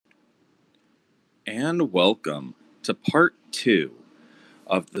and welcome to part 2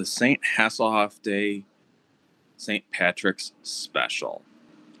 of the St. Hasselhoff Day St. Patrick's special.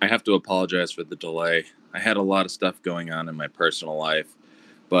 I have to apologize for the delay. I had a lot of stuff going on in my personal life,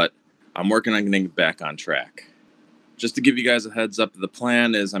 but I'm working on getting back on track. Just to give you guys a heads up, the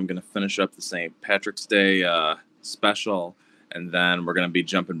plan is I'm going to finish up the St. Patrick's Day special, and then we're going to be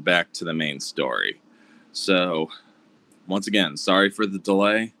jumping back to the main story. So, once again, sorry for the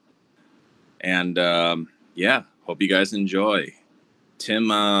delay, and hope you guys enjoy.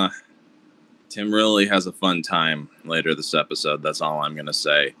 Tim really has a fun time later this episode, that's all I'm going to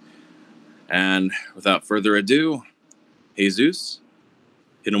say. And without further ado, Jesus,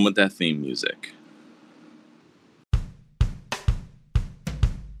 hit him with that theme music.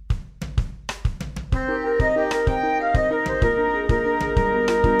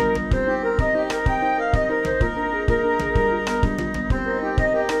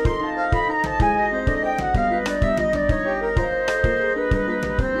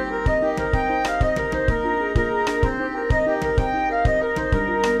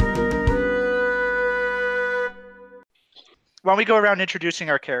 Why don't we go around introducing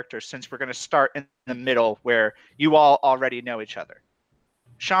our characters, since we're going to start in the middle where you all already know each other.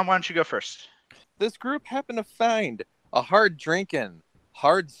 Sean, why don't you go first? This group happened to find a hard-drinking,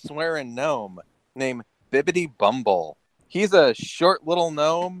 hard-swearing gnome named Bibbidi Bumble. He's a short little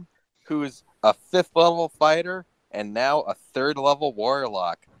gnome who's a 5th-level fighter and now a 3rd-level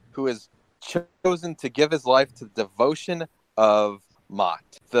warlock who has chosen to give his life to the devotion of Mott,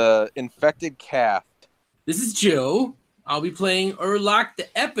 the infected calf. This is Joe. I'll be playing Urlach the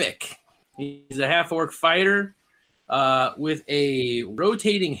Epic. He's a half-orc fighter with a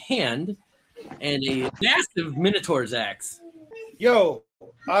rotating hand and a massive Minotaur's axe. Yo,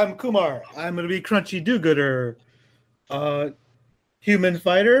 I'm Kumar. I'm going to be Crunchy Do-Gooder, human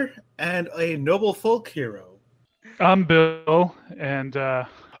fighter, and a noble folk hero. I'm Bill, and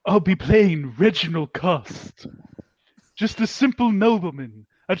I'll be playing Reginald Cost. Just a simple nobleman,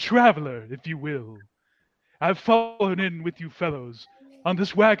 a traveler, if you will. I've fallen in with you fellows on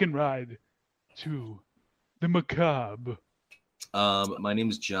this wagon ride to the macabre. My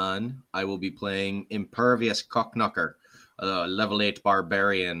name is John. I will be playing Impervious Cockknocker, a level 8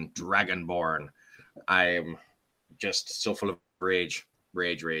 barbarian dragonborn. I am just so full of rage.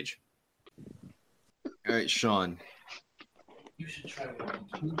 Rage. All right, Sean. You should try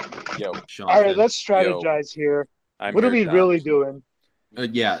one. Yo, Sean. All right, let's strategize here. What are we really doing?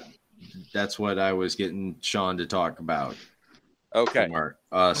 Yeah, that's what I was getting Sean to talk about. Okay.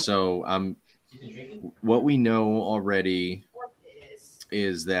 So what we know already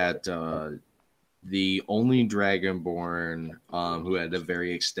is that the only Dragonborn who had a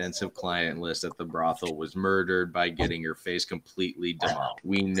very extensive client list at the brothel was murdered by getting her face completely demolished.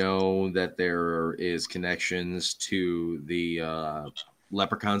 We know that there is connections to the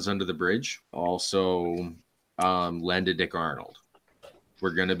leprechauns under the bridge. Also, Lendidick Arnold.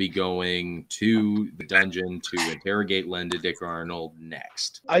 We're going to be going to the dungeon to interrogate Lendidick Arnold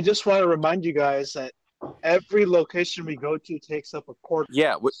next. I just want to remind you guys that every location we go to takes up a quarter.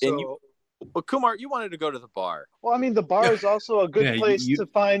 Yeah, but Kumar, you wanted to go to the bar. Well, I mean, the bar is also a good place to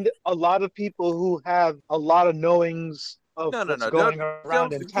find a lot of people who have a lot of knowings of what's going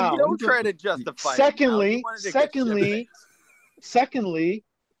around in town. Don't try to justify Secondly,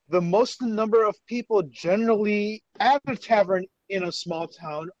 the most number of people generally at a tavern in a small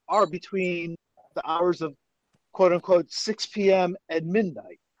town are between the hours of quote unquote 6 p.m. and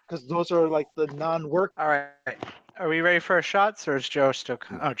midnight, because those are like the non-work. All right. Are we ready for our shots, or is Joe still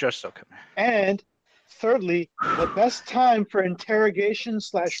coming? Oh, Joe's still coming. And thirdly, the best time for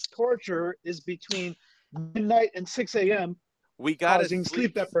interrogation/torture is between midnight and 6 a.m. We gotta causing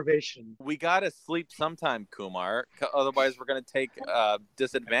sleep deprivation. We gotta sleep sometime, Kumar. Otherwise, we're gonna take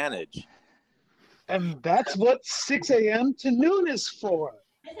disadvantage. And that's what 6 a.m. to noon is for.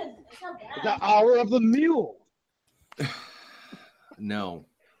 The hour of the mule. No.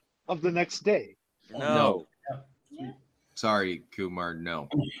 Of the next day. No. Sorry, Kumar, no.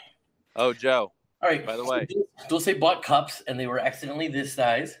 Oh, Joe. All right. By the way. Dulce bought cups, and they were accidentally this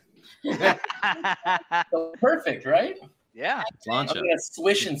size. So perfect, right? Yeah. I'm going to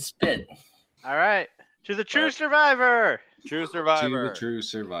swish and spit. All right. To the true survivor. True survivor. To the true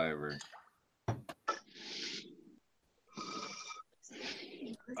survivor.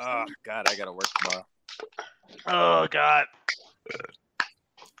 Oh, God, I got to work tomorrow. Oh, God.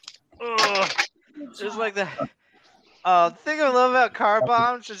 Oh, just like that. The thing I love about car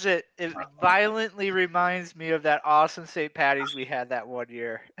bombs is it violently reminds me of that awesome St. Patty's we had that one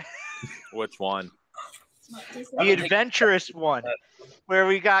year. Which one? The adventurous one, where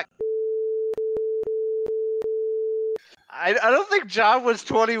we got I don't think John was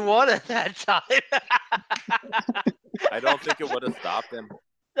 21 at that time. I don't think it would have stopped him.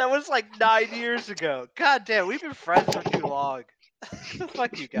 That was like 9 years ago. God damn, we've been friends for too long.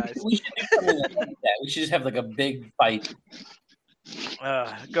 Fuck you guys. We should do something like that. We should just have like a big fight.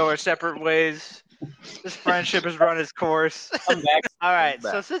 Go our separate ways. This friendship has run its course. Come back. All right,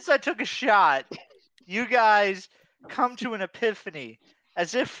 Come so back. since I took a shot, you guys come to an epiphany,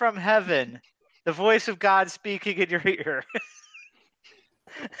 as if from heaven, the voice of God speaking in your ear.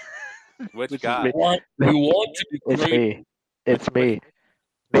 Which Which is guy? me. You want to be It's great. me. It's me.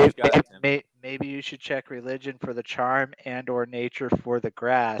 Which guy, Tim? Maybe you should check religion for the charm and/or nature for the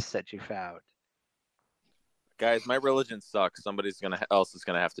grass that you found. Guys, my religion sucks. Somebody's else is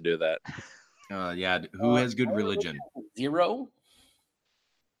gonna have to do that. Yeah, who has good religion? 0.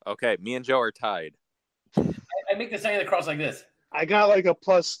 Okay, me and Joe are tied. I make the sign of the cross like this. I got like a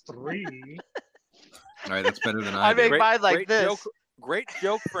 +3. All right, that's better than I I did. make mine like great this. Joke, great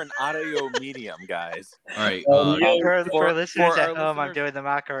joke for an audio medium, guys. All right, For listeners for at our home, I'm listeners- doing the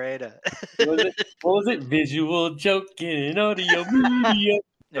Macarena. What was it? Visual joke in audio media.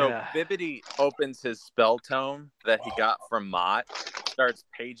 So Yeah. Bibbidi opens his spell tome that he got from Mott, starts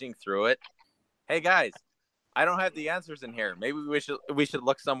paging through it. Hey guys, I don't have the answers in here. Maybe we should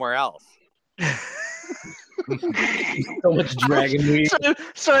look somewhere else. So much dragon meat.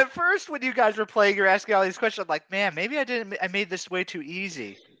 So at first, when you guys were playing, you're asking all these questions. I'm like, man, maybe I made this way too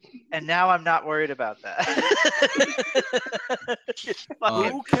easy, and now I'm not worried about that. You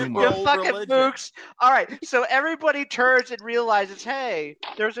fucking- Who can Kumar. you roll fucking religion? mooks. All right, so everybody turns and realizes, hey,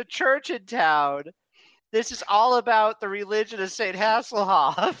 there's a church in town. This is all about the religion of Saint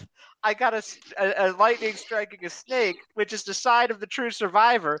Hasselhoff. I got a lightning striking a snake, which is the sign of the true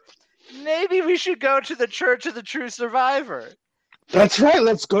survivor. Maybe we should go to the Church of the True Survivor. That's right.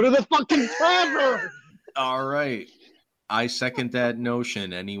 Let's go to the fucking tavern. all right. I second that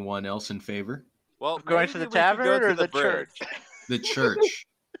notion. Anyone else in favor? Well, Going maybe to the we should go tavern to or the bridge. church? The church.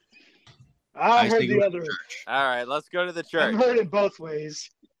 I say heard go the to other. church. All right, let's go to the I've church. heard it both ways.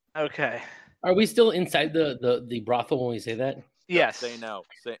 Okay. Are we still inside the brothel when we say that? Yes. Say no.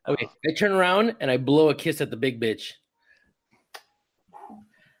 Say Okay. I turn around and I blow a kiss at the big bitch.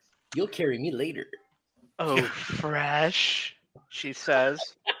 You'll carry me later. Oh, fresh, she says.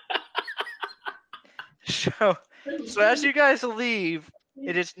 So as you guys leave,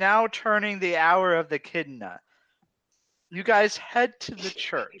 it is now turning the hour of the Kidna. You guys head to the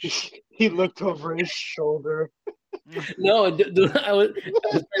church. He looked over his shoulder. No, I was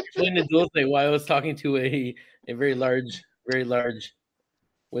explaining to Dulce why I was talking to a very large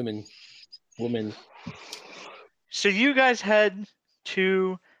woman. So you guys head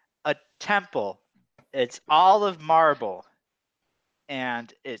to a temple. It's all of marble,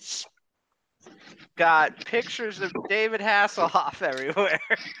 and it's got pictures of David Hasselhoff everywhere.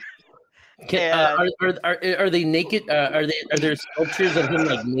 Are they naked? Are there sculptures of him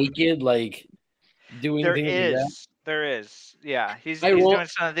like naked, like doing There things like that? there is. Yeah, he's I roll- doing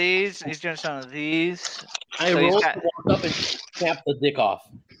some of these. He's doing some of these. I So he's roll got- to walk up and snap the dick off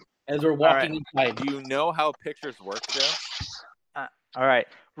as we're walking inside. Do you know how pictures work, Joe? All right,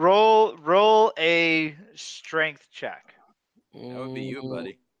 roll a strength check. That would be you,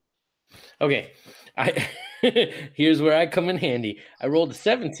 buddy. Okay, here's where I come in handy. I rolled a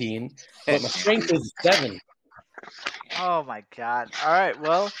 17, but my strength is 7. Oh my god! All right,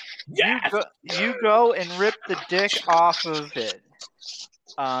 well, Yes! you go and rip the dick off of it.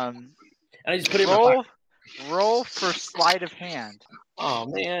 And I just put it in my pocket. Roll for sleight of hand. Oh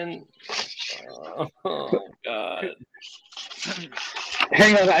man! Oh god!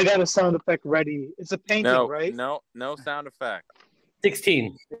 Hang on, I got a sound effect ready. It's a painting, No, right? no sound effect.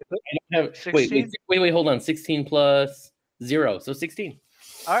 16. I don't have, 16? wait, hold on. 16 plus 0, so 16.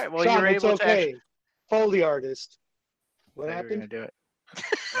 All right, well, Sean, you're it's able to. okay. Foley artist. What Actually, happened? gonna do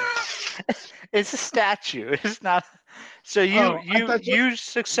it. It's a statue. It's not. So you Oh, I thought you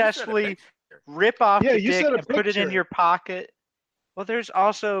successfully rip off Yeah, the you dick said a and put it in picture. your pocket. Well, there's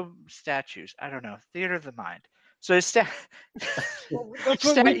also statues. I don't know. Theater of the mind. So it's That's what we thought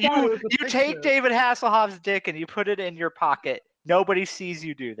it was a you take picture. David Hasselhoff's dick and you put it in your pocket. Nobody sees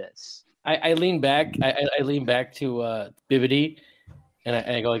you do this. I lean back. I lean back to Bibbidi, and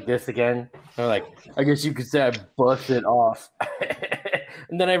I go like this again. I'm like, I guess you could say I busted off.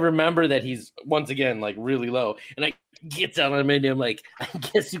 And then I remember that he's once again like really low, and I get down on him and I'm like, I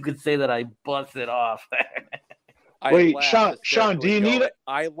guess you could say that I busted off. I Wait, laugh Sean, do you hysterically need going-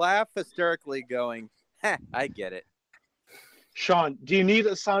 I laugh hysterically going, "Heh, I get it." Sean, do you need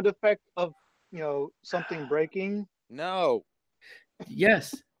a sound effect of something breaking? No.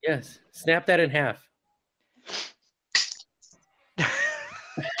 Yes. Snap that in half.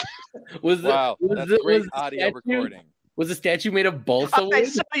 Wow, that's great audio statue, recording. Was the statue made of balsa Okay,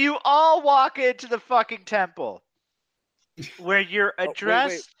 wood? so you all walk into the fucking temple where you're Oh,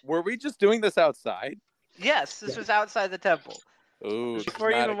 addressed. wait. Were we just doing this outside? Yes, this was outside the temple. Ooh, This is this is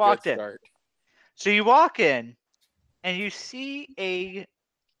before you not even a walked good in. start. So you walk in, and you see a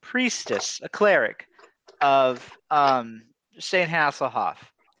priestess, a cleric of Saint Hasselhoff.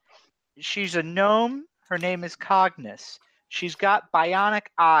 She's a gnome. Her name is Cognis. She's got bionic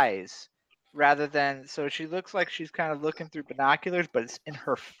eyes, rather than so she looks like she's kind of looking through binoculars, but it's in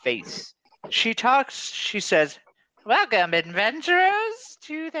her face. She talks. She says, "Welcome, adventurers,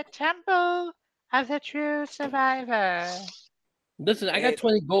 to the temple of the true survivor." Listen, I got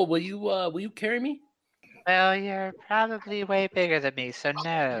 20 gold. Will you carry me? Well, you're probably way bigger than me, so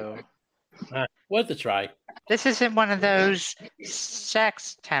no. Worth a try. This isn't one of those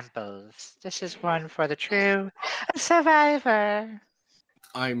sex temples. This is one for the true survivor.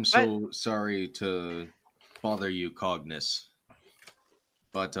 I'm so sorry to bother you, Cognis.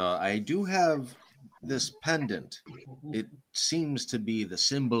 But I do have this pendant. It seems to be the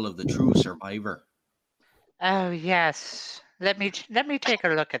symbol of the true survivor. Oh yes. Let me take a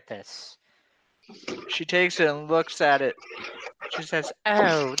look at this. She takes it and looks at it. She says,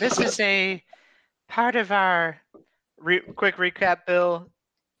 "Oh, this is a part of our quick recap, Bill.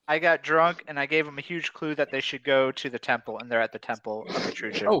 I got drunk and I gave them a huge clue that they should go to the temple, and they're at the temple of the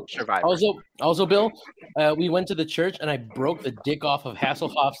true survivor." Also, Bill, we went to the church and I broke the dick off of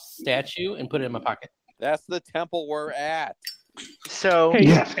Hasselhoff's statue and put it in my pocket. That's the temple we're at. So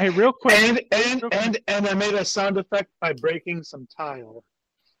Hey, real quick. And I made a sound effect by breaking some tile.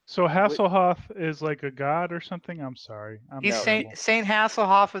 So Hasselhoff is like a god or something? I'm sorry. he's Saint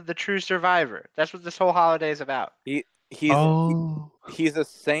Hasselhoff of the true survivor. That's what this whole holiday is about. He's a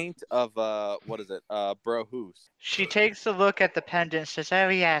saint of Brohus. She takes a look at the pendant and says, "Oh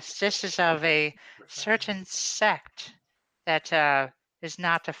yes, this is of a certain sect that is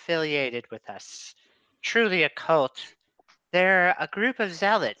not affiliated with us. Truly a cult. They're a group of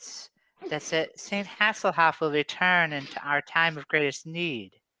zealots that Saint Hasselhoff will return into our time of greatest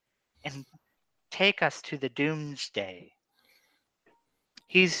need and take us to the doomsday.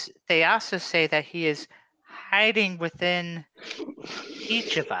 They also say that he is hiding within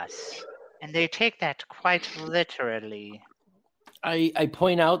each of us, and they take that quite literally." I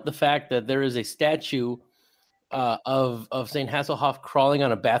point out the fact that there is a statue of Saint Hasselhoff crawling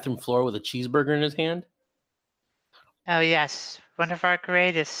on a bathroom floor with a cheeseburger in his hand. Oh yes, one of our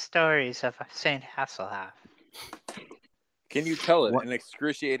greatest stories of Saint Hasselhoff. Can you tell it in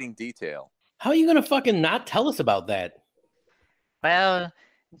excruciating detail? How are you gonna fucking not tell us about that? Well,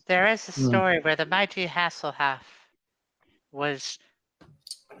 there is a story where the mighty Hasselhoff was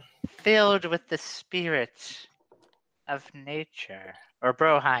filled with the spirit of nature, or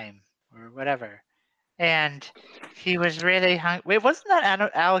Broheim, or whatever. And he was really hungry. Wait, wasn't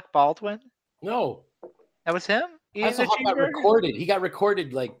that Alec Baldwin? No. That was him? Hasselhoff got recorded. He got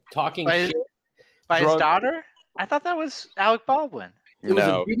recorded like talking shit. By his daughter? I thought that was Alec Baldwin. It was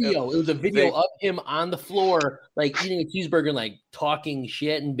a video. It was a video of him on the floor, like eating a cheeseburger and like talking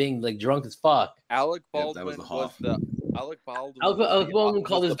shit and being like drunk as fuck. Alec Baldwin Alec Baldwin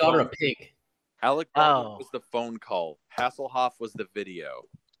called his daughter a pig. Alec Baldwin was the phone call. Hasselhoff was the video.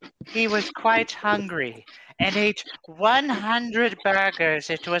 He was quite hungry and ate 100 burgers.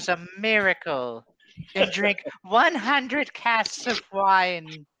 It was a miracle. And drank 100 casks of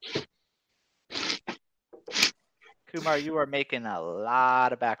wine. Kumar, you are making a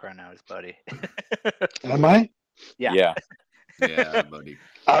lot of background noise, buddy. Am I? Yeah. Yeah, buddy.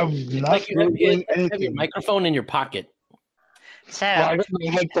 I'm not Like you have doing your anything. microphone in your pocket. So, Well, I got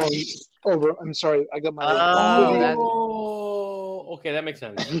my headphones over. I'm sorry. I got my. Okay, that makes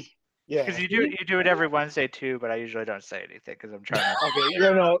sense. Yeah. because you do it every Wednesday too, but I usually don't say anything because I'm trying to.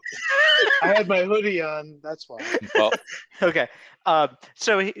 Okay, I had my hoodie on. That's why. Well, Okay.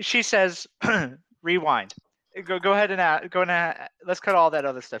 So she says, rewind. Go ahead and let's cut all that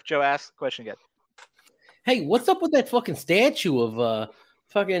other stuff. Joe, ask the question again. Hey, what's up with that fucking statue of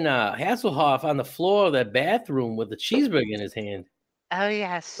fucking Hasselhoff on the floor of that bathroom with the cheeseburger in his hand? Oh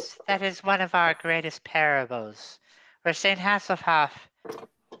yes, that is one of our greatest parables, where Saint Hasselhoff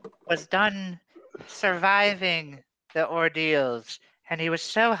was done surviving the ordeals, and he was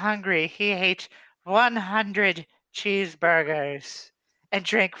so hungry he ate 100 cheeseburgers and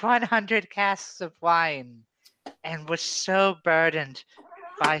drank 100 casks of wine, and was so burdened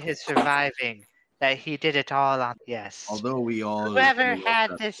by his surviving that he did it all on. Yes. Although we all Whoever love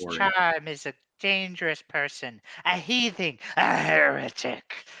had that this story. charm is a dangerous person, a heathen, a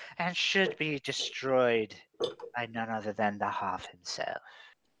heretic, and should be destroyed by none other than the Hoff himself.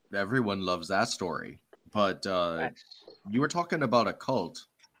 everyone loves that story. But you were talking about a cult.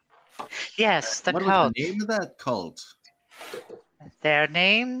 Yes, the What cult. was the name of that cult? Their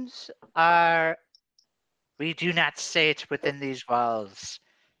names are. We do not say it within these walls,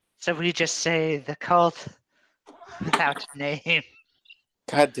 so we just say the cult without a name.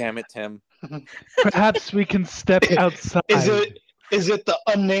 God damn it, Tim. Perhaps we can step outside. Is it the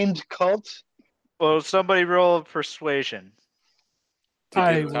unnamed cult? Well, somebody roll persuasion.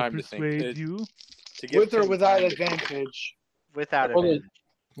 I give will time to think. persuade you. To give With or Tim without time to- advantage? Without Roll advantage.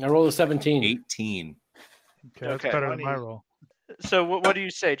 I rolled a 17. 18. Okay, that's Okay. better than my roll. So what do you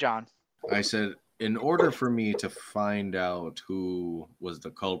say, John? I said, in order for me to find out who was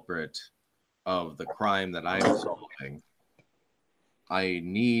the culprit of the crime that I'm solving, I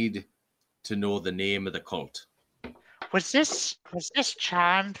need to know the name of the cult. Was this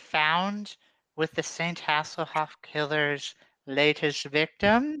charm found with the Saint Hasselhoff killer's latest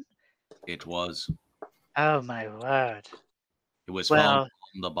victim? It was. Oh my word! It was Well, found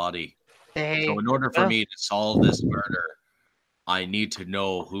on the body. they. So in order for well, me to solve this murder, I need to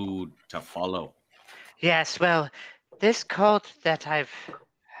know who to follow. Yes, well, this cult that I've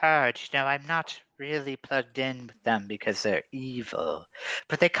heard, I'm not really plugged in with them because they're evil,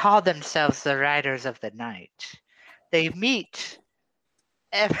 but they call themselves the Riders of the Night. They meet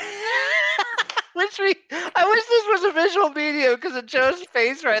every. I wish this was a visual medium because Joe's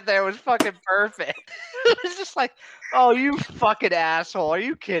face right there was fucking perfect. It was just like, oh, you fucking asshole. Are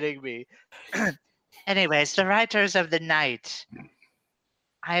you kidding me? Anyways, the Riders of the Night.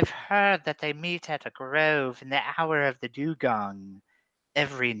 I've heard that they meet at a grove in the hour of the dugong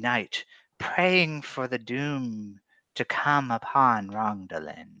every night, praying for the doom to come upon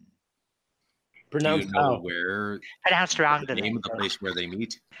Rongdalen. Do you Pronounced know how? where Pronounced the Rongdalen. name of the place where they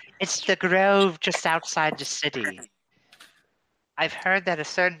meet? It's the grove just outside the city. I've heard that a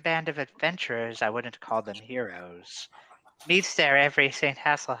certain band of adventurers, I wouldn't call them heroes, meets there every St.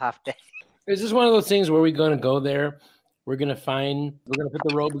 Hasselhoff day. Is this one of those things where we're going to go there? We're going to put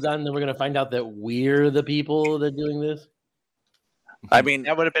the robes on, and then we're going to find out that we're the people that are doing this? I mean,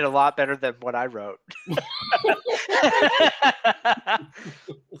 That would have been a lot better than what I wrote.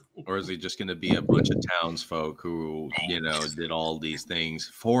 Or is it just going to be a bunch of townsfolk who, did all these things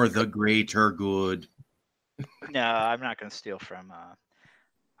for the greater good? No, I'm not going to steal from.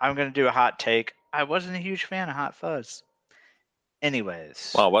 I'm going to do a hot take. I wasn't a huge fan of Hot Fuzz.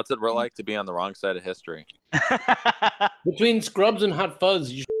 Anyways. well, what's it like to be on the wrong side of history? Between Scrubs and Hot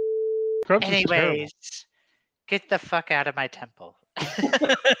Fuzz, you Scrubs is terrible. Anyways, get the fuck out of my temple.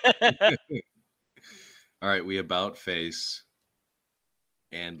 All right, we about face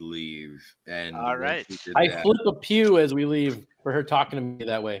and leave. And All once right. we did I that- flip a pew as we leave for her talking to me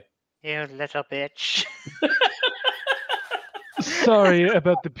that way. You little bitch. Sorry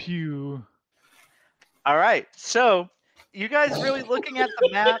about the pew. All right. So, you guys really looking at the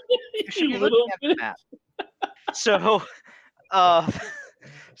map? You should be looking at the map. So,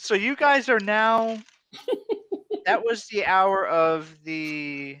 so you guys are now. That was the hour of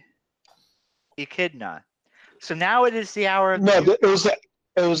the Echidna. So now it is the hour of. No, it was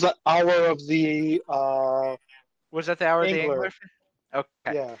the hour of the Was that the hour of the Angler. angler?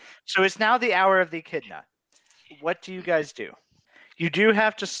 Okay. yeah. So it's now the hour of the Echidna. What do you guys do? You do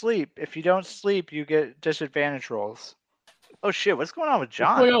have to sleep. If you don't sleep, you get disadvantage rolls. Oh shit! What's going on with What's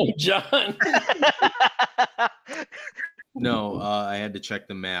John? going on with John? No, I had to check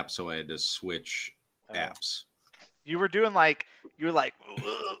the map, so I had to switch apps. You were doing like you were like.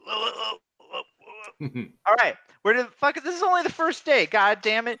 All right, where the fuck? This is only the first day. God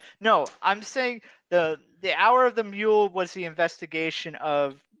damn it! No, I'm saying the hour of the mule was the investigation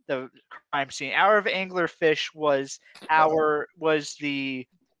of the crime scene. Hour of anglerfish was the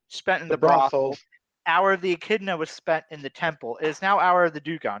spent in the brothel. Hour of the echidna was spent in the temple. It is now hour of the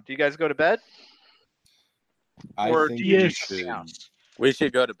dugong. Do you guys go to bed? Or do you do Yes. something else? We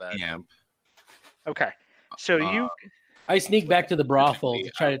should go to bed. Camp. Okay. So you I sneak back to the brothel to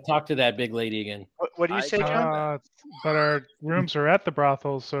try to talk to that big lady again. what do you I say, don't- John? But our rooms are at the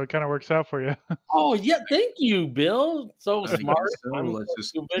brothel, so it kind of works out for you. Oh yeah, thank you, Bill. So I think smart. so. I'm Let's just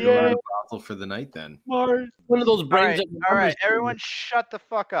stupid. go to the brothel for the night then. One of those All brains. right, that all right, remembers everyone, shut the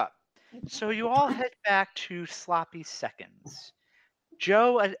fuck up. So you all head back to Sloppy Seconds.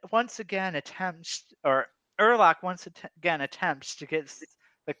 Joe once again attempts, or Erlock once again attempts to get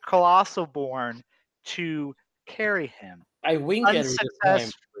the Colossal Born to carry him I wink at her this time.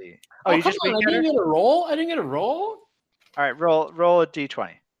 unsuccessfully. Oh, you come just on! I wink at her? didn't get a roll. I didn't get a roll. All right, roll a d20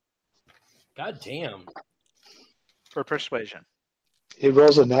 God damn. for persuasion. He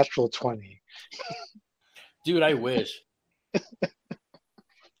rolls a natural 20. Dude, I wish.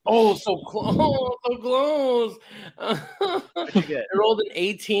 Oh, so close. Oh, so close. What'd you get? I rolled an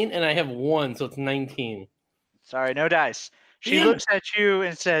 18 and I have 1, so it's 19. Sorry, no dice. She Damn looks at you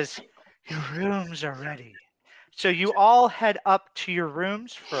and says, "Your rooms are ready." So you all head up to your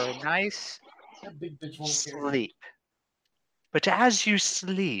rooms for a nice That big bitch won't carry. sleep. But as you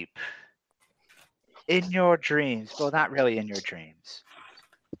sleep, in your dreams, well, not really in your dreams,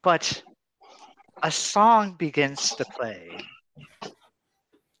 but a song begins to play.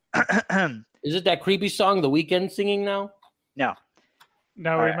 Is it that creepy song, The Weeknd singing now? No.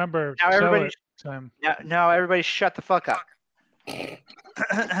 Now All right. remember, Now sell everybody, it time. now everybody, shut the fuck up.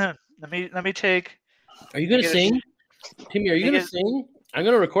 let me take. Are you gonna Get a- sing, Timmy? Are you get gonna a- sing? I'm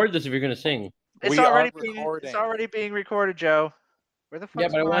gonna record this if you're gonna sing. It's We are already being. recording. It's already being recorded, Joe. Where the fuck? Yeah,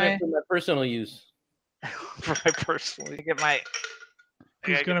 but I want it for my personal use. for my personal. Get my.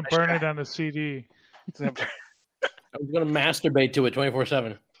 He's gonna burn it on the CD. I'm gonna masturbate to it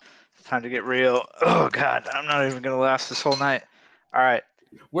 24/7. Time to get real. Oh God, I'm not even gonna last this whole night. All right.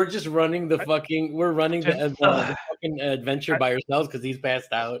 We're just running the fucking. We're running the fucking adventure by ourselves because he's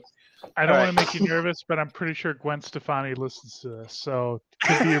passed out. I don't All want to make you nervous, but I'm pretty sure Gwen Stefani listens to this, so it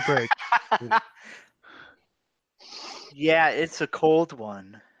could be your break. Yeah, it's a cold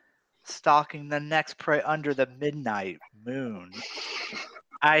one. Stalking the next prey under the midnight moon.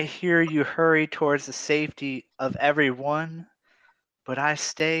 I hear you hurry towards the safety of everyone, but I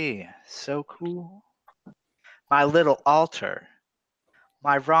stay so cool. My little altar,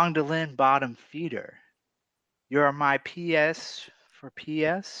 my Rondolin bottom feeder. You're my PS for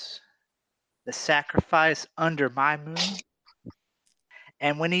PS, the sacrifice under my moon.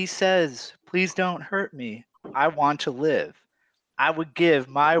 And when he says, "Please don't hurt me, I want to live," I would give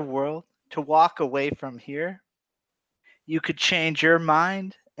my world to walk away from here. You could change your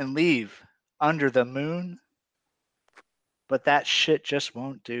mind and leave under the moon, but that shit just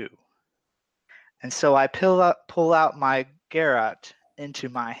won't do. And so I pull out my garrote into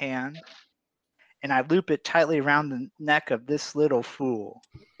my hand, and I loop it tightly around the neck of this little fool.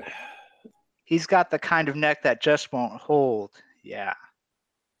 He's got the kind of neck that just won't hold. Yeah.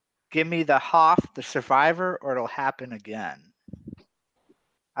 Give me the Hoff, the survivor, or it'll happen again.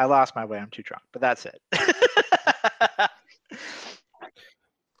 I lost my way. I'm too drunk, but that's it.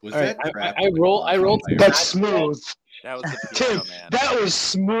 Was All right, that trap? I rolled. That's smooth. That was the Tim, piano man. that was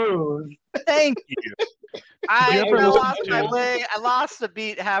smooth. Thank you. you ever I listen lost my to- way. I lost the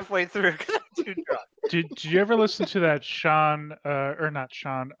beat halfway through because I'm too drunk. Did you ever listen to that Sean, or not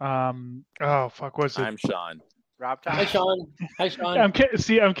Sean? Oh fuck, what's it? I'm Sean. Rob Hi, Thomas. Sean. Hi, Sean.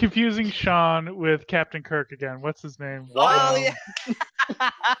 I'm confusing Sean with Captain Kirk again. What's his name? Oh yeah.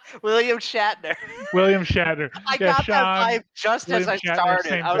 William Shatner. William Shatner. I Yeah, got Sean, that vibe just as William I Shatner, started.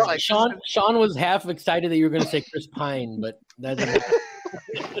 same I was thing. like, Sean was half excited that you were going to say Chris Pine, but that didn't.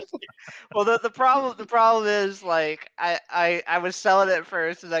 well, the problem is like I was selling it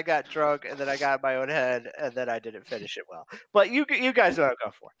first, and I got drunk, and then I got in my own head, and then I didn't finish it well. But you guys know what I'm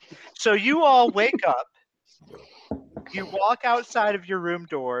going for. So you all wake up. You walk outside of your room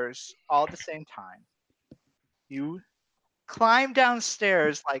doors all at the same time. You climb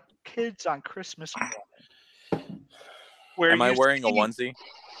downstairs like kids on Christmas morning. Where Am I you wearing a see- onesie?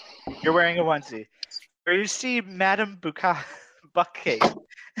 You're wearing a onesie. Where you see Madame Buckcake.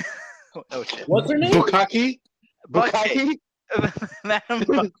 Oh shit. What's her name? Bukaki? Buckcake. Bukaki? Madame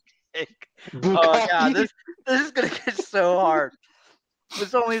Buckcake. Oh Bukaki? god, this is gonna get so hard.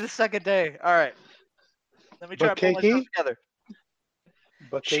 It's only the second day. All right. Let me try to pull myself Bukkake? together.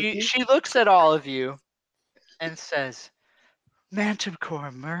 Bukaki? She looks at all of you and says,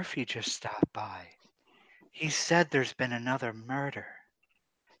 "Manticore Murphy just stopped by. He said there's been another murder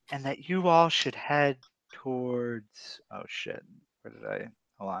and that you all should head towards..." Oh shit. Where did I?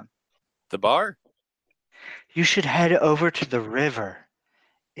 Hold on. The bar? You should head over to the river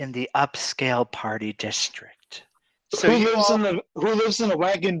in the upscale party district. So who you lives in a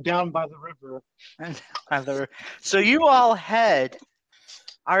wagon down by the river? So you all head,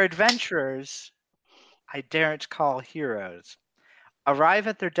 our adventurers, I daren't call heroes, arrive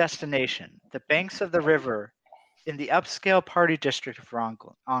at their destination, the banks of the river in the upscale party district of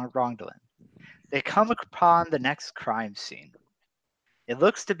Rondolin. They come upon the next crime scene. It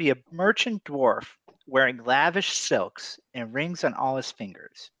looks to be a merchant dwarf wearing lavish silks and rings on all his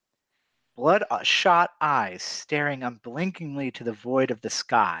fingers. Bloodshot eyes staring unblinkingly to the void of the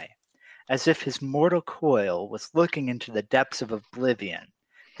sky, as if his mortal coil was looking into the depths of oblivion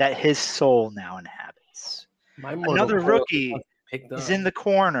that his soul now inhabits. My mortal Another coil rookie picked is up. in the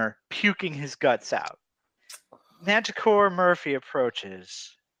corner, puking his guts out. Manticore Murphy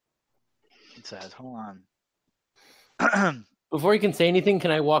approaches and says, "Hold on." Before he can say anything, can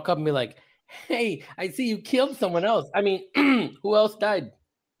I walk up and be like, "Hey, I see you killed someone else. I mean, who else died?"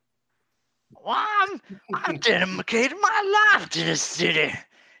 Well, I'm dedicating my life to this city.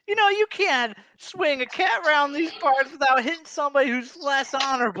 You know, you can't swing a cat around these parts without hitting somebody who's less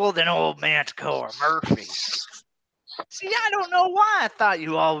honorable than old Manticore Murphy. See, I don't know why I thought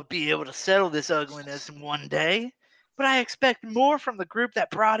you all would be able to settle this ugliness in one day, but I expect more from the group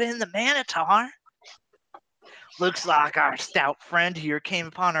that brought in the Manitar. Looks like our stout friend here came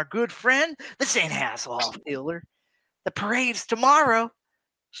upon our good friend, the St. Hasselhoff Killer. The parade's tomorrow,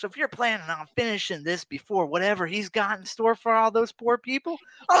 so if you're planning on finishing this before whatever he's got in store for all those poor people,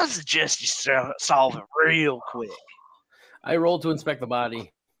 I'll suggest you solve it real quick. I rolled to inspect the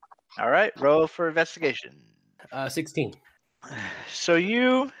body. All right, roll for investigation. 16. So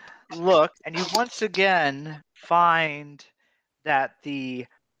you look, and you once again find that you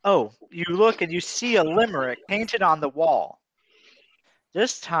look and you see a limerick painted on the wall.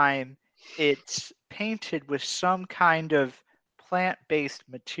 This time, it's painted with some kind of plant-based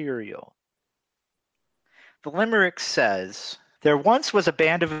material. The limerick says, "There once was a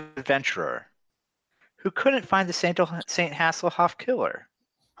band of adventurer who couldn't find the St. Hasselhoff Killer.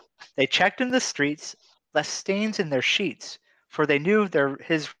 They checked in the streets, left stains in their sheets, for they knew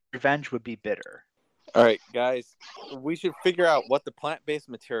his revenge would be bitter." All right, guys, we should figure out what the plant-based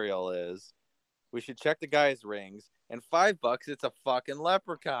material is. We should check the guy's rings. And $5, it's a fucking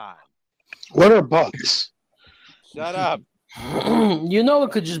leprechaun. What are bugs? Shut up. You know,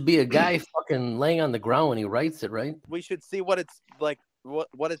 it could just be a guy fucking laying on the ground when he writes it, right? We should see what it's like,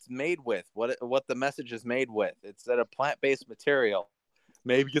 what it's made with, what the message is made with. It's a plant-based material.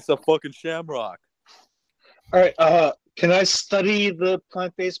 Maybe it's a fucking shamrock. All right. Can I study the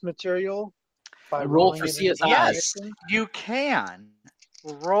plant-based material? By Roll for rolling it into CSI. Yes, action? you can.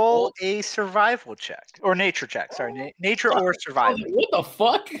 Roll a survival check. Or nature check, sorry. Nature or survival. What the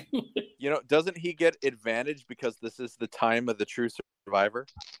fuck? You know, doesn't he get advantage because this is the time of the true survivor?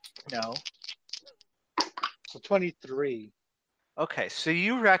 No. So 23. Okay, so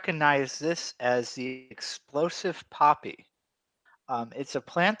you recognize this as the explosive poppy. It's a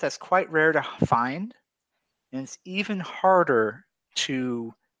plant that's quite rare to find, and it's even harder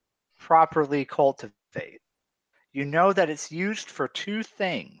to properly cultivate. You know that it's used for two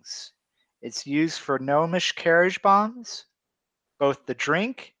things. It's used for gnomish carriage bombs, both the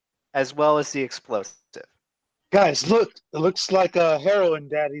drink as well as the explosive. Guys, look. It looks like a heroin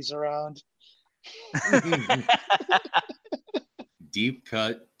daddy's around. Deep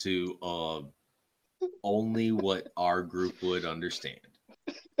cut to only what our group would understand.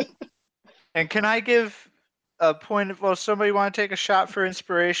 And can I give a point of, well, somebody want to take a shot for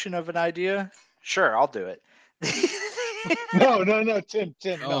inspiration of an idea? Sure, I'll do it. No, Tim.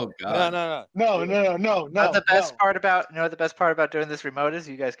 Oh God! No. No. The best part about doing this remote is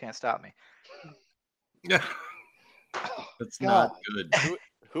you guys can't stop me. That's not good.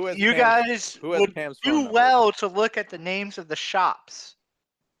 Who has You Pam's- guys who has would Pam's phone do number? well to look at the names of the shops.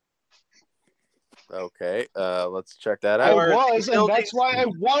 Okay, let's check that I out. was, and buildings- that's why I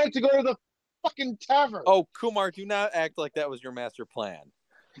wanted to go to the fucking tavern. Oh, Kumar, do not act like that was your master plan.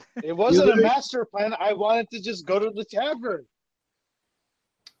 It wasn't a master plan. I wanted to just go to the tavern.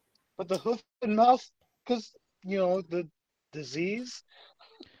 But the hoof and mouth, because, the disease.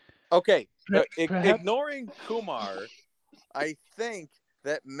 Okay, Perhaps- ignoring Kumar, I think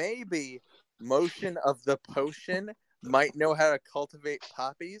that maybe Motion of the Potion might know how to cultivate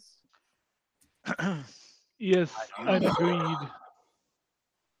poppies. Yes, agreed.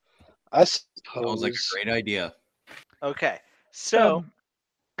 I Sounds suppose. like a great idea. Okay, so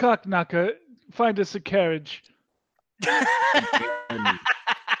Cockknocker, find us a carriage.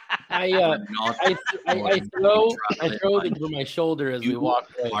 I throw it over my shoulder as we You walk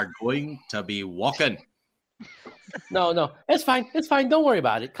away. are going to be walking. No, it's fine. It's fine. Don't worry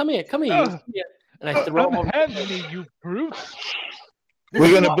about it. Come here. Come here. And I throw him over. Unhand me, you brutes.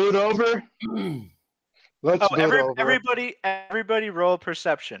 We're going to boot over? Let's boot over. everybody roll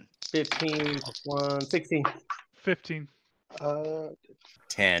perception. 15 plus 1, 16. 15.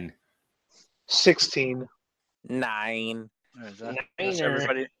 10. 16. 9. That's Niner.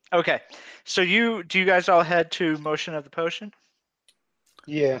 everybody. Okay, so do you guys all head to Motion of the Potion?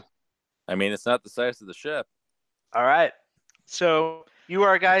 Yeah. I mean, it's not the size of the ship. All right. So you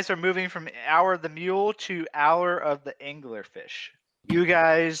guys are moving from Hour of the Mule to Hour of the Anglerfish. You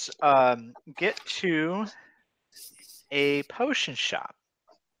guys get to a potion shop.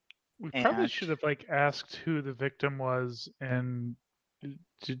 We probably And- should have asked who the victim was, and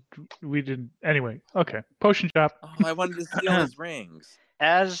we didn't. Anyway, okay. Potion shop. Oh, I wanted to steal his rings.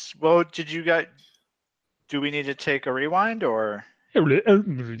 As well, did you guys? Do we need to take a rewind or? I don't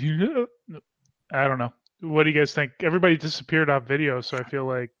know. What do you guys think? Everybody disappeared off video, so I feel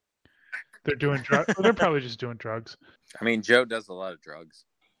like they're doing drugs. They're probably just doing drugs. I mean, Joe does a lot of drugs.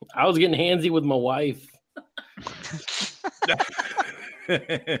 I was getting handsy with my wife.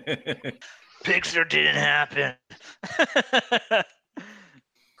 Pixar didn't happen.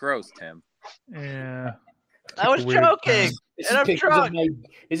 Gross, Tim. Yeah. I was Weird. joking. It's And I'm drunk.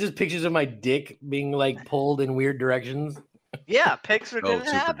 It's just pictures of my dick being like pulled in weird directions. Yeah, Pixar Oh, didn't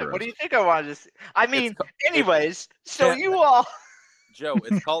super happen. gross. What do you think I wanted to see? I mean, ca- anyways, so Yeah. you all. Joe,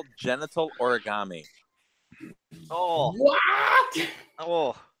 it's called genital origami. Oh, What?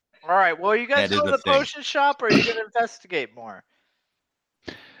 oh. All right. Well, are you guys That is going to the the thing. potion shop, or are you going to investigate more?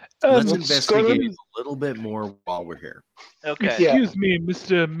 Let's let's investigate go to- a little bit more while we're here. Okay. Yeah. Excuse me,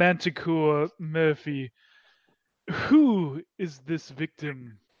 Mr. Manticore Murphy. Who is this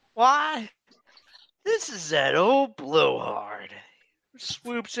victim? Why? This is that old blowhard who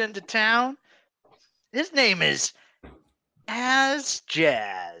swoops into town. His name is Az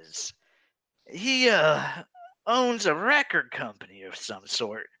Jazz. He owns a record company of some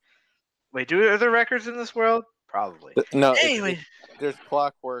sort. Wait, are there records in this world? Probably. No, Anyway, there's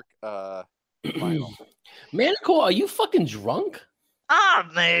Clockwork. Vinyl. Manico, are you fucking drunk?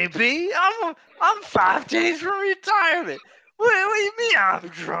 maybe. I'm 5 days from retirement. What do you mean I'm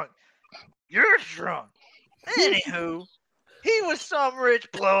drunk? You're drunk. Anywho, he was some rich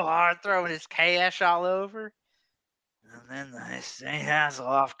blowhard throwing his cash all over. And then the St.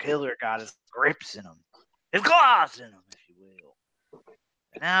 Hasselhoff killer got his grips in him. His claws in him, if you will.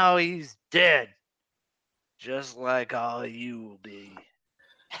 Now he's dead. Just like all you will be.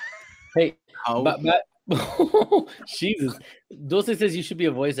 Hey, How but Jesus, Dulce says you should be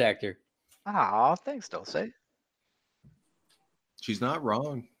a voice actor. Aw, thanks, Dulce. she's not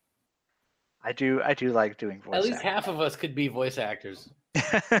wrong. I do like doing voice At least acting. half of us could be voice actors.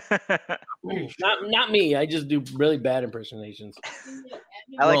 Not me. I just do really bad impersonations.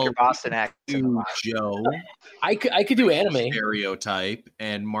 I like Well, your Boston accent a You, lot. Joe, I could do anime. Stereotype,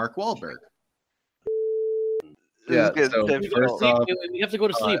 and Mark Wahlberg. This Yeah, is getting so difficult. first off, We have to go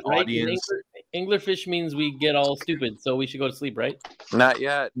to sleep, right? audience- Anglerfish means we get all stupid, so we should go to sleep, right? Not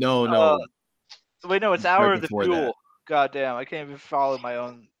yet. No, Uh, Wait, no, it's Right Hour of the before Duel. that. God damn, I can't even follow my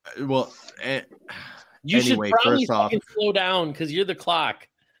own. well, You Anyway, should probably first off- fucking slow down because you're the clock.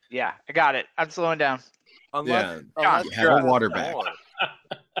 Yeah, I got it. I'm slowing down. Unless, John, unless have you're a on water the back. floor.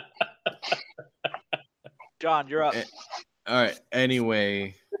 John, you're up. all right.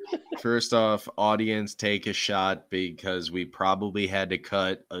 Anyway, first off, audience, take a shot because we probably had to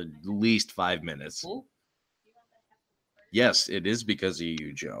cut at least 5 minutes. Hmm? Yes, it is because of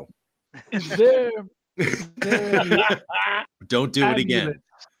you, Joe. Is there Don't do it again. ambulance?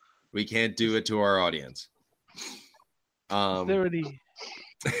 We can't do it to our audience. Is there any?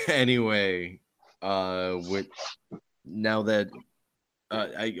 Anyway, with now that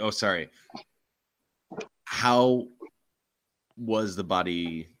sorry. How was the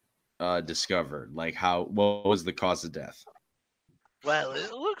body discovered? Like what was the cause of death? Well,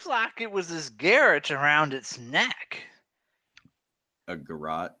 it looks like it was this garrote around its neck. A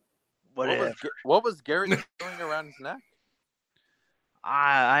garrote? Whatever. What was Garrett doing around his neck?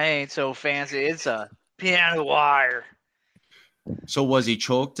 I ain't so fancy. It's a piano wire. So was he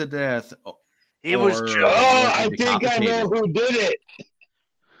choked to death? He was Or- choked. Oh, I think I know decapitated. who did it.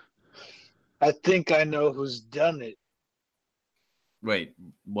 I think I know who's done it. Wait,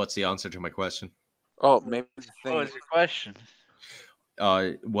 what's the answer to my question? Oh, maybe the What thing. was your question?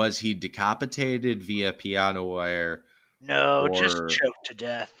 Was he decapitated via piano wire? No, just Or- choked to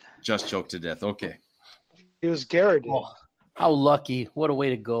death. Just choked to death. Okay. It was Garrett. Oh, how lucky. What a way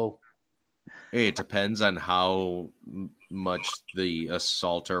to go. Hey, it depends on how much the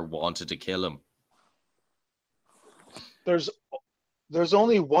assaulter wanted to kill him. There's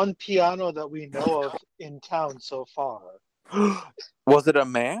only one piano that we know of in town so far. Was it a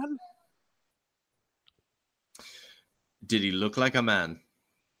man? Did he look like a man?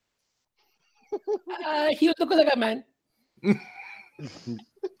 He looked like a man.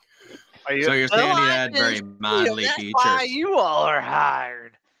 Are you, So you're saying he had I very didn't manly see it. That's why features. you all are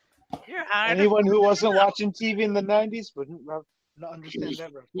hired. You're hired. Anyone who wasn't watching TV in the 90s wouldn't not understand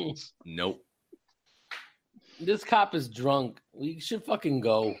that reference. Nope. This cop is drunk. We should fucking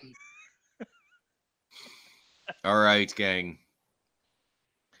go. All right, gang.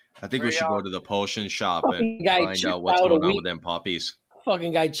 I think we Hurry should go up. to the potion shop Fucking and guy find checked out what's out a going on week. with them puppies.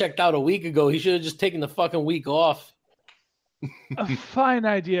 Fucking guy checked out a week ago. He should have just taken the fucking week off. A fine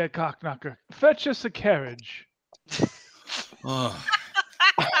idea, Cockknocker. Fetch us a carriage. Oh,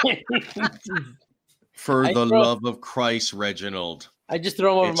 For I the throw- love of Christ, Reginald. I just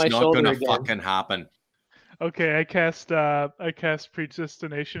throw him over It's my not shoulder gonna again. fucking happen. Okay, I cast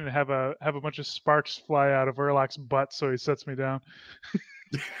predestination and have a bunch of sparks fly out of Urlach's butt, so he sets me down.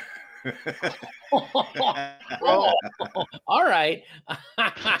 Oh, all right.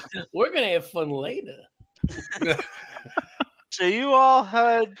 We're gonna have fun later. So you all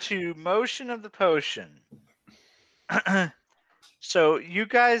head to Motion of the Potion. So you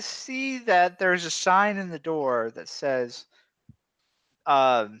guys see that there's a sign in the door that says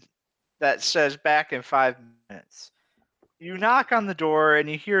back in 5 minutes. You knock on the door and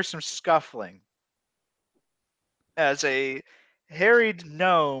you hear some scuffling as a harried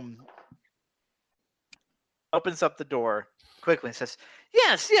gnome opens up the door quickly and says,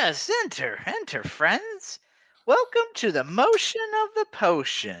 Yes, enter, friends. Welcome to the Motion of the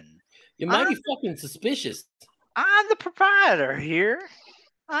Potion. You might be fucking suspicious. I'm the proprietor here.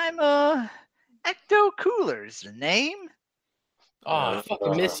 I'm Ecto Cooler's the name. Oh, I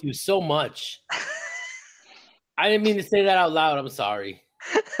fucking miss you so much. I didn't mean to say that out loud. I'm sorry.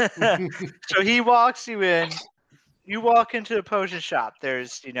 So he walks you in. You walk into the potion shop.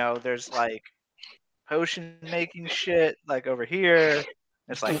 There's like potion making shit like over here.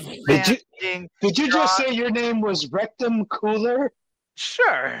 There's like Did you just say your name was Rectum Cooler?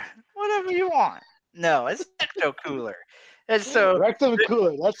 Sure, whatever you want. No, it's Ecto Cooler. And so Rectum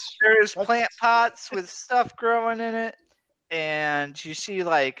Cooler. there's plant pots with stuff growing in it, and you see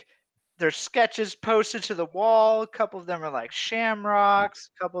like there's sketches posted to the wall. A couple of them are like shamrocks.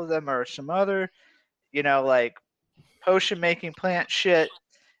 A couple of them are some other, like potion making plant shit.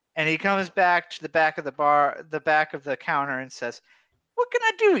 And he comes back to the back of the back of the counter and says, "What can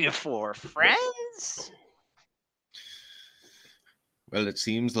I do you for, friends?" Well, it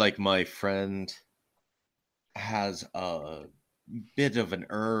seems like my friend has a bit of an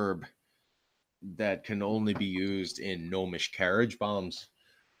herb that can only be used in gnomish carriage bombs,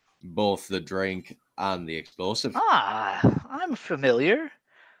 both the drink and the explosive. Ah, I'm familiar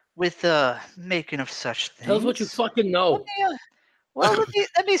with the making of such things. Tell us what you fucking know. Let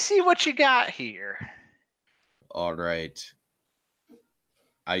me see what you got here. All right.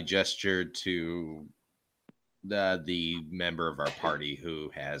 I gestured to the member of our party who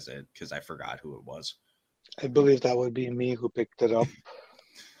has it, because I forgot who it was. I believe that would be me who picked it up.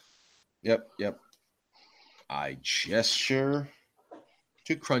 Yep. I gesture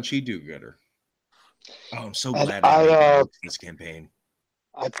to Crunchy Do-Gooder. Oh, I'm so And glad I, I made this campaign.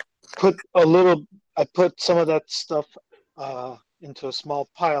 I put some of that stuff into a small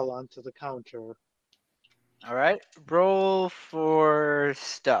pile onto the counter. All right, roll for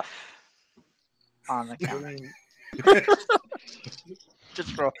stuff on the counter.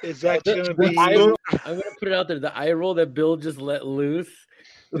 Just roll. Is that going to be? I'm gonna put it out there. The eye roll that Bill just let loose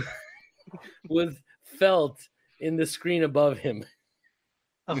was felt in the screen above him.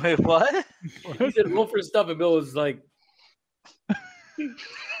 Oh, wait, what? He said roll for stuff, and Bill was like,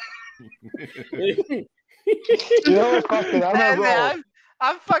 Fuck it, I'm Hey, gonna roll. man,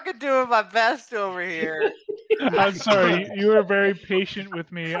 I'm fucking doing my best over here. I'm sorry, you were very patient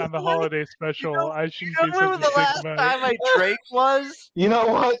with me on the holiday special. I shouldn't be Remember such the a last stick time I drank was? You know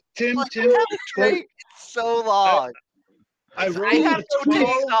what, Tim? I haven't drank in so long. I I rolled have a no 12.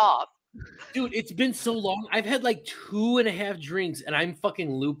 days off. dude, it's been so long. I've had like 2.5 drinks, and I'm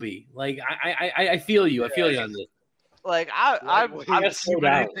fucking loopy. Like I feel you. I feel you on this. Like I'm gotta slow keeping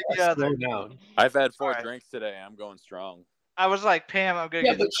down. it together. Slow down. I've had 4 Alright. drinks today. I'm going strong. I was like, Pam, I'm gonna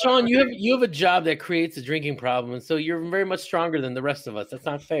Yeah, get but Sean, you have a job that creates a drinking problem, and so you're very much stronger than the rest of us. That's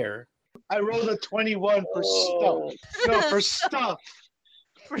not fair. I rolled a 21 for stuff. No, for stuff.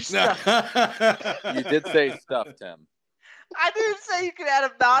 for stuff. You did say stuff, Tim. I didn't say you could add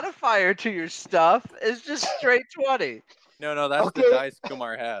a modifier to your stuff. It's just straight 20. No, that's Okay. the dice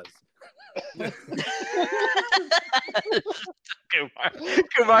Kumar has.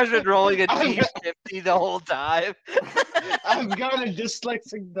 Kumar's been rolling a D50 the whole time. I've got a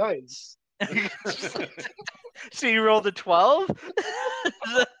dyslexic dice. So you rolled a 12?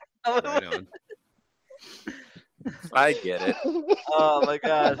 Right on. I get it. Oh my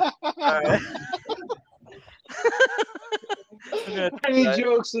god. Alright. Any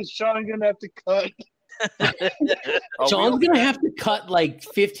jokes that Sean gonna have to cut? Oh, Sean's gonna have to cut like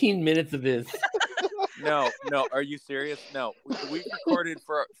 15 minutes of this. No. Are you serious? No. We recorded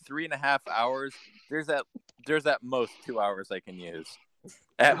for 3.5 hours. There's at most 2 hours I can use.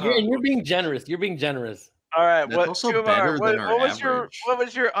 You're being generous. You're being generous. Alright, That's what also Kumar, better what, than our what was average. what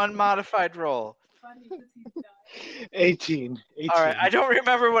was your unmodified roll? 18. Alright, I don't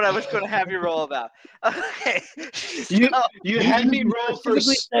remember what I was gonna have you roll about. Okay. You had me roll for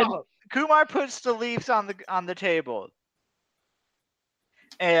Specifically said- stuff. Kumar puts the leaves on the table,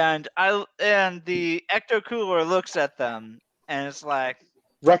 and the ecto cooler looks at them, and it's like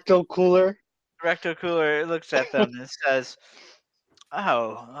Rectal cooler. recto cooler looks at them and says,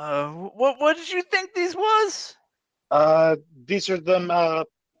 "Oh, what did you think these was?" These are them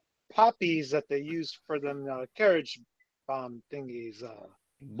poppies that they use for them carriage bomb thingies.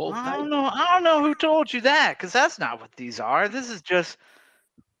 Both I types. don't know who told you that, because that's not what these are. This is just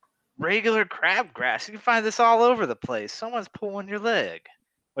regular crabgrass. You can find this all over the place. Someone's pulling your leg.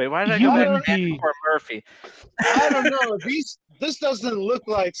 Wait, why did I You go back wouldn't to be- Poor Murphy? I don't know. This doesn't look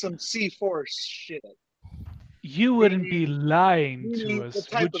like some C4 shit. You wouldn't be lying Meaning to the us,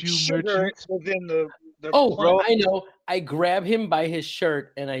 type would of you, sugar merchant? within the Oh, plant. I know. I grab him by his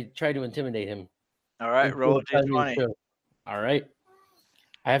shirt and I try to intimidate him. All right, Until roll a he tells me the d20. truth. All right.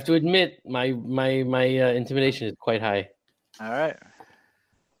 I have to admit, my intimidation is quite high. All right.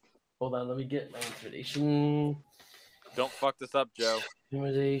 Hold on, let me get my intimidation. Don't fuck this up, Joe.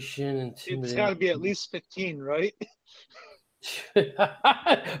 Intimidation. It's got to be at least 15, right?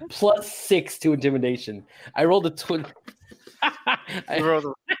 Plus 6 to intimidation. I rolled a twin. I You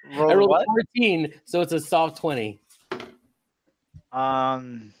rolled I rolled what? 14, so it's a soft 20.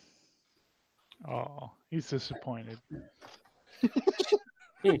 Oh, he's disappointed.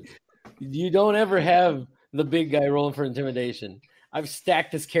 You don't ever have the big guy rolling for intimidation. I've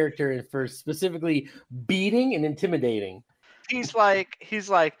stacked this character for specifically beating and intimidating. He's like,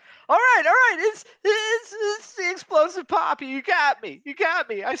 all right, it's the explosive poppy. You got me.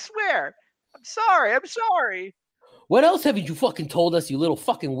 I swear. I'm sorry. What else haven't you fucking told us, you little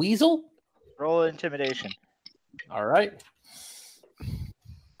fucking weasel? Roll intimidation. All right.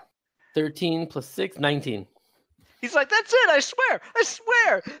 13 plus 6, 19. He's like, that's it. I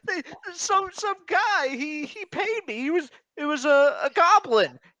swear. Some guy. He paid me. It was a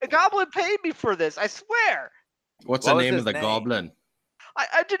goblin. A goblin paid me for this. I swear. What's What the was name his of the name? goblin?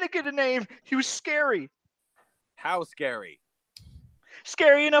 I didn't get a name. He was scary. How scary?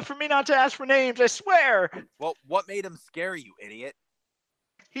 Scary enough for me not to ask for names. I swear. Well, what made him scare you, idiot?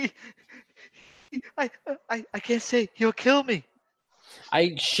 I can't say. He'll kill me.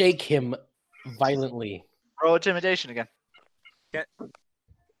 I shake him violently. Roll intimidation again.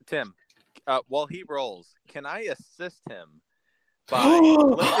 Tim, while he rolls, can I assist him by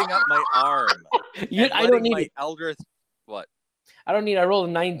lifting up my arm? and I don't letting need my it. Eldritch. What? I don't need. I rolled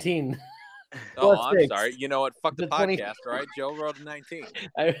a 19. Oh, Plus I'm 6. sorry. You know what? Fuck the The 20 podcast, all right? Joe rolled a 19.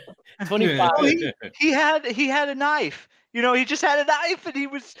 25. Oh, he had a knife. You know, he just had a knife and he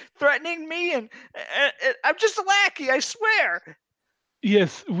was threatening me, and I'm just a lackey. I swear.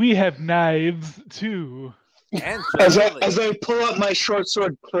 Yes, we have knives too. And As shillelagh. I pull up my short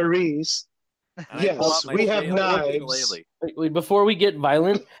sword, Clarice. And I pull Yes, out my we have shillelagh. knives. Wait, before we get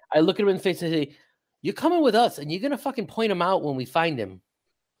violent, I look at him in the face and say, "You're coming with us, and you're gonna fucking point him out when we find him."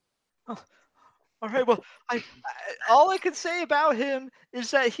 All right. Well, all I can say about him is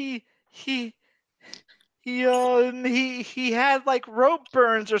that he had like rope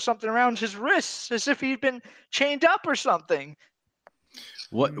burns or something around his wrists, as if he'd been chained up or something.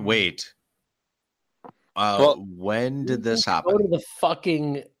 What? Wait. Well- When did this Go to happen? the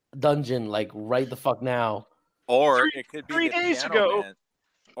fucking dungeon, like right the fuck now. Or it could be 3 the days piano ago. man.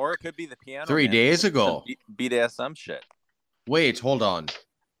 Or it could be the piano 3 man days doing ago. some BDSM shit. Wait, hold on.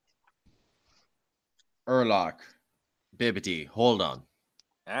 Urlock, Bibbity, hold on.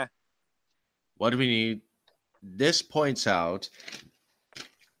 Eh? What do we need? This points out.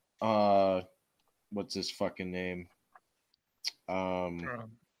 What's his fucking name?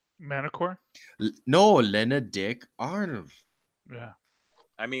 Manticore? No, Leonard Dick Arnold. Yeah.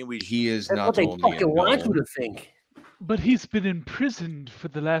 I mean, we He is That's not what they only fucking a want you gnome. to think. But he's been imprisoned for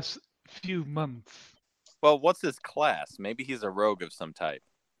the last few months. Well, what's his class? Maybe he's a rogue of some type.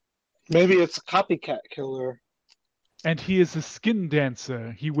 Maybe it's a copycat killer. And he is a skin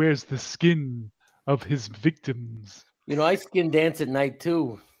dancer. He wears the skin of his victims. You know, I skin dance at night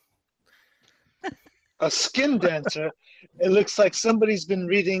too. A skin dancer. It looks like somebody's been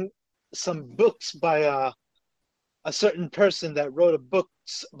reading some books by a certain person that wrote a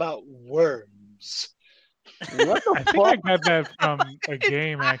books about worms. What the I think I fuck? got that from a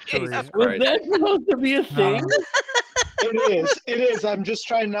game, actually. Jesus Was Christ. that supposed to be a thing? It is. I'm just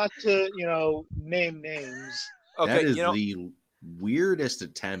trying not to, name names. Okay, That is you know, the weirdest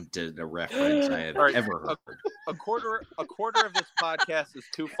attempt at a reference I have All right, ever heard. a quarter of this podcast is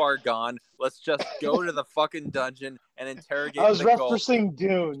too far gone. Let's just go to the fucking dungeon and interrogate I was the ghoul. referencing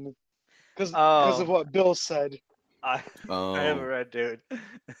Dune because Oh. of what Bill said. I Oh, haven't read, dude.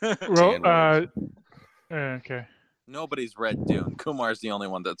 Ro- Tan words. okay. Nobody's Red Dune. Kumar's the only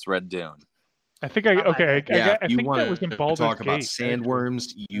one that's Red Dune. I think I okay. Yeah, I if you think want that was in to Baldur's talk about Gate, actually.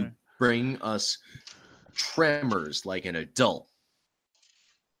 sandworms, you Yeah. bring us Tremors like an adult.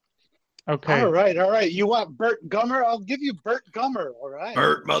 Okay. All right. You want Bert Gummer? I'll give you Bert Gummer. All right.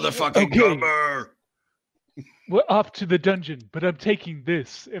 Bert motherfucking Okay. Gummer. We're up to the dungeon, but I'm taking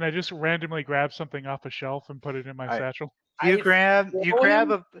this, and I just randomly grab something off a shelf and put it in my Alright. satchel. You I grab throw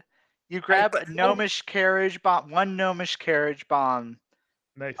you grab a throw- gnomish carriage bomb, one gnomish carriage bomb,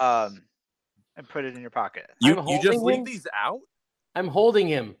 Nice. and put it in your pocket. You I'm just holding leave him. these out? I'm holding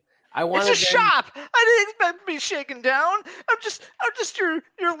him. I want It's a shop. I didn't expect to be shaken down. I'm just your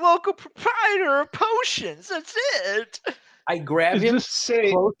local proprietor of potions. That's it. I grab Is him. this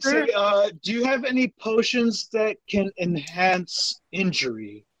Say, Closer? do you have any potions that can enhance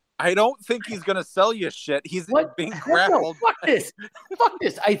injury? I don't think he's gonna sell you shit. He's What? being No, grappled. fuck this. Fuck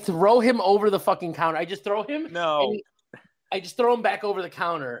this. I throw him over the fucking counter. I just throw him. No. and I just throw him back over the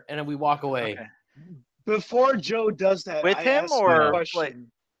counter, and then we walk away. Okay. Before Joe does that, With I him ask you a or question. like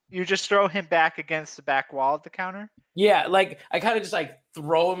you just throw him back against the back wall of the counter? Yeah, like I kind of just like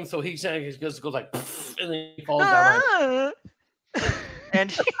throw him so he just goes like, and then he falls down. And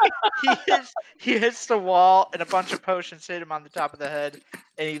he hits the wall, and a bunch of potions hit him on the top of the head,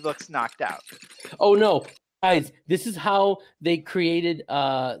 and he looks knocked out. Oh no, guys! This is how they created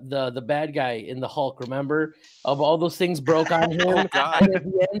the bad guy in the Hulk. Remember, of all those things broke on him, Oh, God. and at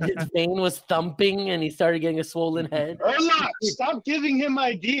the end his vein was thumping, and he started getting a swollen head. Erlock, stop giving him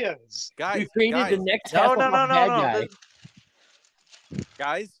ideas. We Guys, created the next No, half no, of no, a no, bad no. guy.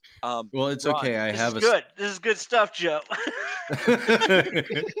 guys. Well, it's Ron, okay. I This have is good. This is good stuff, Joe.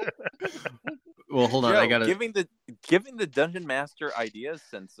 Well, hold on. Joe, I gotta. giving the dungeon master ideas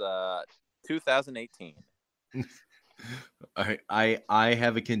since 2018. I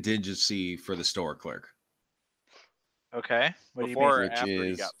have a contingency for the store clerk. Okay. What do you Before or mean? Which after he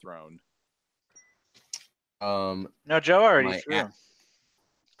is- got thrown. No, Joe already my threw him.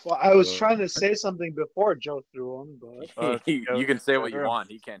 Well, I was trying to say something before Joe threw him, but You can say what you Joe. want.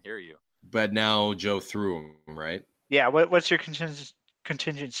 He can't hear you. But now Joe threw him, right? Yeah. What's your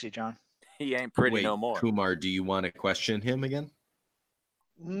contingency, John? He ain't pretty Wait, no more. Kumar, do you want to question him again?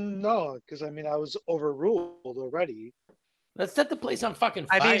 no, because I mean I was overruled already. Let's set the place on fucking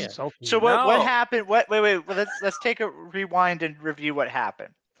I fire. mean, Selfie. So what No. happened? Wait. Well, let's take a rewind and review what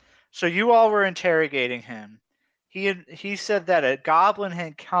happened. So you all were interrogating him. He said that a goblin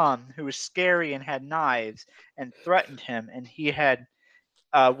had come who was scary and had knives and threatened him, and he had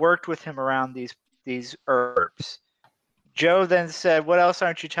worked with him around these herbs. Joe then said, "What else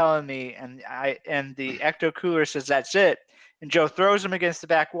aren't you telling me?" And the ecto cooler says, "That's it." And Joe throws him against the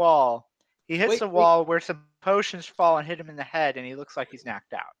back wall. He hits Wait, the wait. wall where some potions fall and hit him in the head, and he looks like he's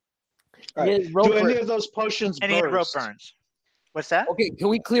knocked out. All right. Yeah, rope Do any burn. of those potions And he had rope burst? burns. What's that? Okay, can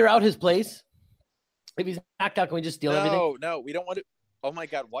we clear out his place? If he's knocked out, can we just steal everything? No, we don't want to. Oh my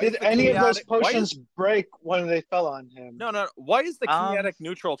God! Why Did is the any of those chaotic- why is- potions break when they fell on him? No. Why is the Um, kinetic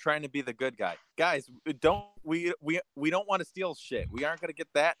neutral trying to be the good guy? Guys, we don't want to steal shit. We aren't gonna get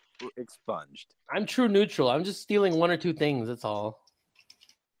that expunged. I'm true neutral. I'm just stealing one or two things. That's all.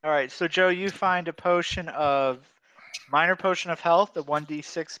 All right, so Joe, you find a minor potion of health, a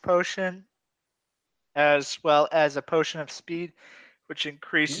 1d6 potion, as well as a potion of speed, which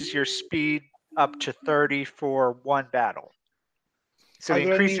increases your speed up to 30 for one battle. So Are you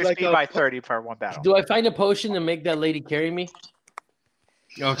there increase any, your like, speed a by po- 30 for one battle. Do I find a potion to make that lady carry me?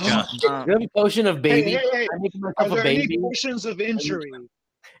 Oh God! Do I have a potion of baby? Hey, I make are myself a there any baby potions of injury?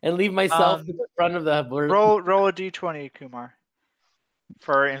 and leave myself Um, in the front of the. Roll a d20, Kumar,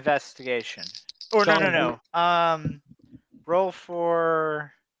 for investigation. Or Sean, no. Roll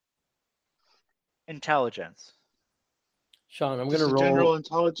for intelligence, Sean, I'm Just gonna a roll. general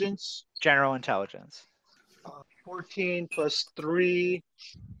intelligence. general intelligence. 14 plus 3,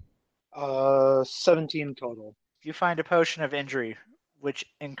 17 total. You find a potion of injury, which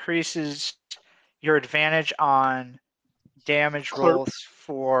increases your advantage on damage Clerk. rolls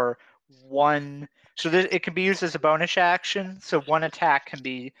for one. So it can be used as a bonus action. So one attack can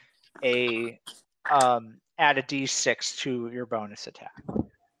be add a d6 to your bonus attack.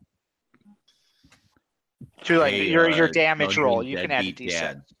 To like Hey, your damage Dungeon roll, you can add a Deadbeat d6.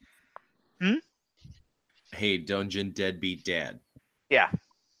 Dad. Hmm? Hey, Dungeon Deadbeat Dad. Yeah.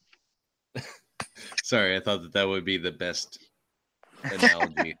 Sorry, I thought that would be the best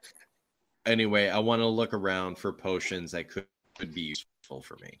analogy. Anyway, I want to look around for potions that could be useful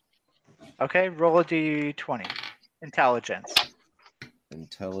for me. Okay, roll a d20. Intelligence.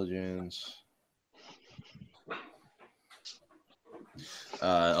 Intelligence.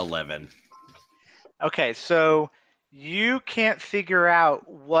 11. Okay, so You can't figure out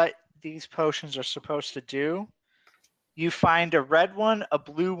what these potions are supposed to do. You find a red one, a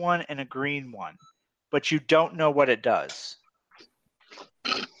blue one, and a green one, but you don't know what it does.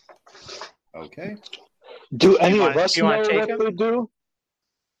 Okay. Do any of do us you know wanna take what him? they do?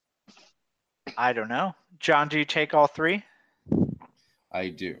 I don't know. John, do you take all three? I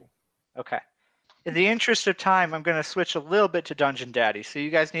do. Okay. In the interest of time, I'm going to switch a little bit to Dungeon Daddy, so you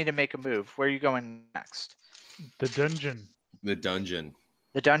guys need to make a move. Where are you going next? The dungeon. The dungeon.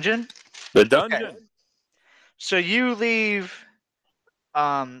 The dungeon? The dungeon. So you leave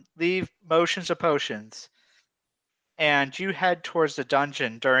Motions of Potions, and you head towards the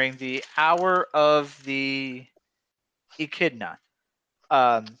dungeon during the hour of the Echidna.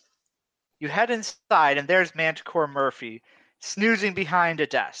 You head inside, and there's Manticore Murphy snoozing behind a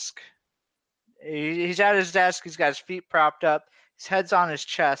desk. He's at his desk. He's got his feet propped up. His head's on his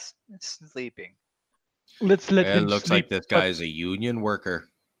chest, sleeping. Let's let It him looks sleep. like this but guy's a union worker.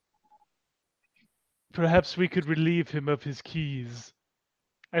 Perhaps we could relieve him of his keys.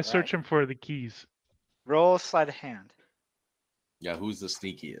 I search him for the keys. Roll sleight of hand. Yeah, who's the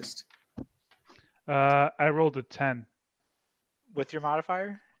sneakiest? I rolled a 10. With your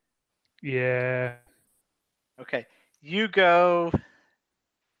modifier? Yeah. Okay. You go,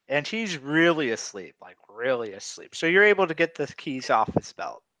 and he's really asleep, like really asleep. So you're able to get the keys off his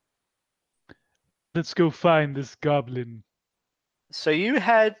belt. Let's go find this goblin. So you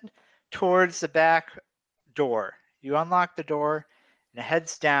head towards the back door. You unlock the door, and it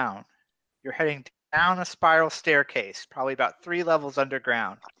heads down. You're heading down a spiral staircase, probably about 3 levels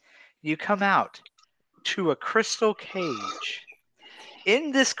underground. You come out to a crystal cage.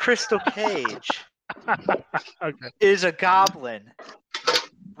 In this crystal cage is a goblin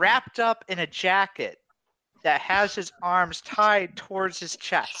wrapped up in a jacket that has his arms tied towards his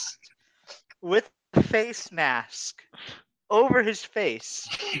chest with a face mask over his face.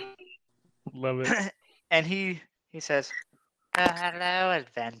 Love it. And he says, hello,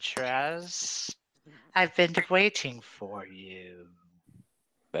 adventurers. I've been waiting for you.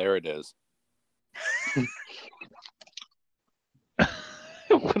 There it is.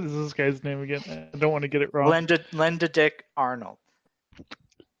 What is this guy's name again? I don't want to get it wrong. Linda Dick Arnold.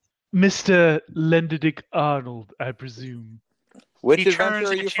 Mr. Lendidick Arnold, I presume. Which He adventure turns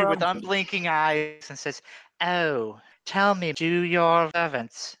are at you you from? with unblinking eyes and says, oh, tell me, do your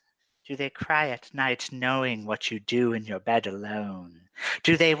servants, do they cry at night knowing what you do in your bed alone?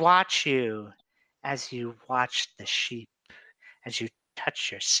 Do they watch you as you watch the sheep, as you touch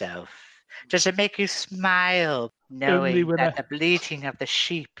yourself? Does it make you smile knowing when that the bleating of the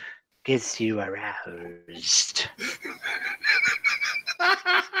sheep gets you aroused?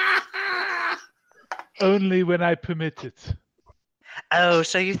 Only when I permit it. Oh,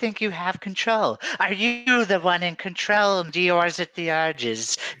 so you think you have control? Are you the one in control, or is it the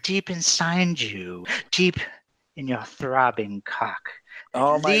urges deep inside you, deep in your throbbing cock?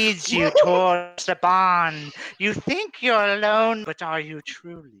 Oh my- Leads you towards the barn. You think you're alone, but are you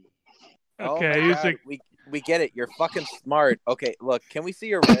truly? Okay, oh my he's God, like, we get it. You're fucking smart. Okay, look, can we see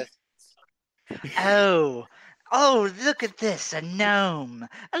your wrists? Oh, look at this, a gnome.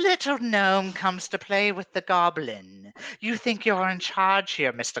 A little gnome comes to play with the goblin. You think you're in charge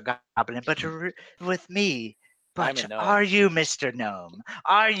here, Mr. Goblin, but with me. I'm But a gnome. are you, Mr. Gnome?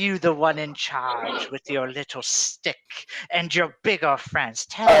 Are you the one in charge with your little stick and your bigger friends?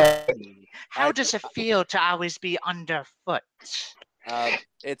 Tell me, how does it feel to always be underfoot?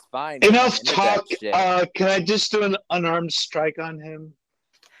 It's fine. Enough Into that talk. shit. Can I just do an unarmed strike on him?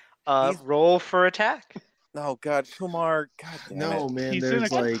 Roll for attack. Oh God, Kumar. God damn No, it. man, he's in a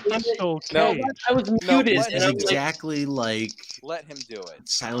there's like crystal No, cage. I was No, muted. let and it's I was like, exactly like Let him do it.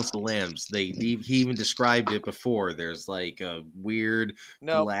 Silence of the Lambs. He even described it before. There's like a weird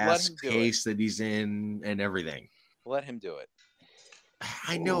No, glass let him do case that he's in and everything. it. Let him do it.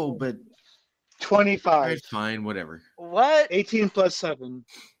 I know, but 25. alright, fine, whatever. What? 18 plus 7.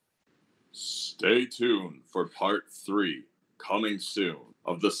 Stay tuned for part 3, coming soon,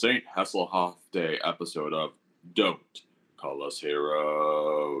 of the St. Hasselhoff Day episode of Don't Call Us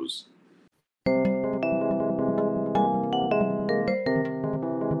Heroes.